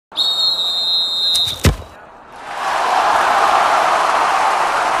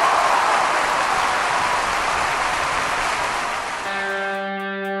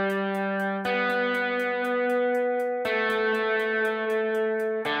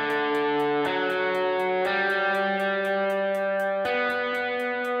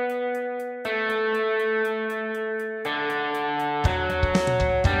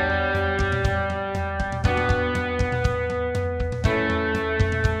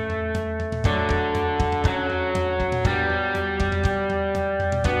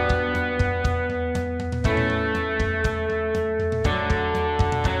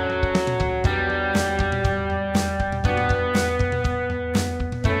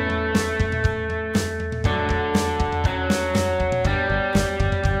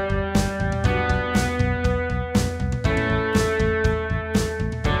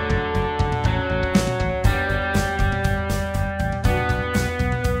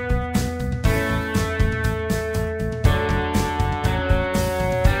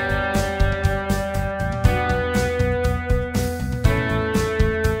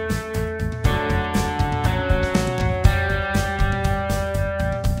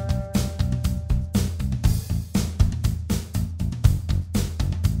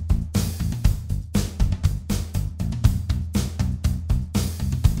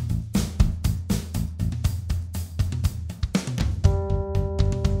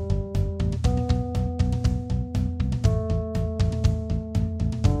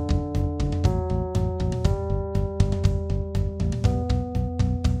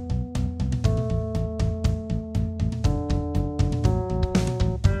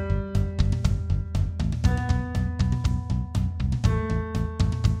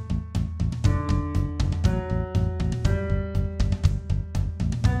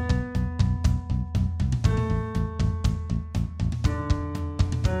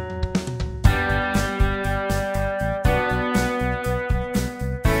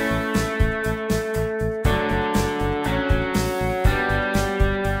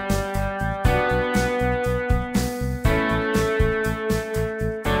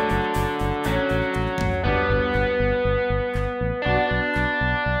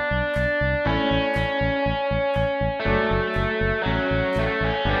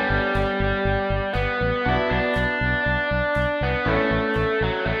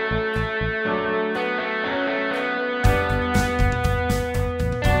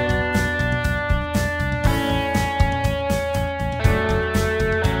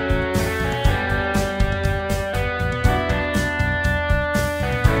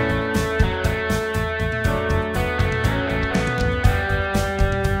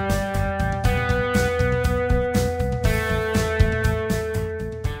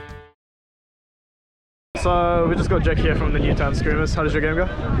got Jack here from the Newtown Screamers. How did your game go?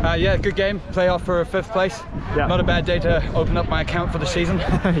 Yeah, good game. Playoff for 5th place. Yeah. Not a bad day to open up my account for the season.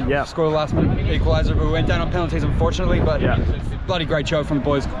 Yeah. Score the last minute equaliser, but we went down on penalties unfortunately, but yeah. Bloody great show from the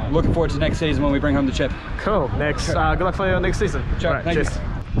boys. Looking forward to next season when we bring home the chip. Cool. Next, good luck for your next season. Sure, right, thank cheers. you.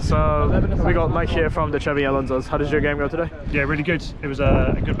 So we got Mike here from the Chubby Alonsos. How did your game go today? Yeah, really good. It was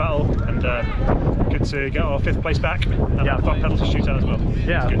a good battle and good to get our 5th place back and a fun penalty shootout as well.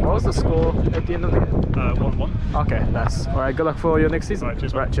 Yeah. What was the score at the end of the game? 1-1. Okay, nice. All right, good luck for your next season. All right,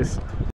 cheers. Right, cheers.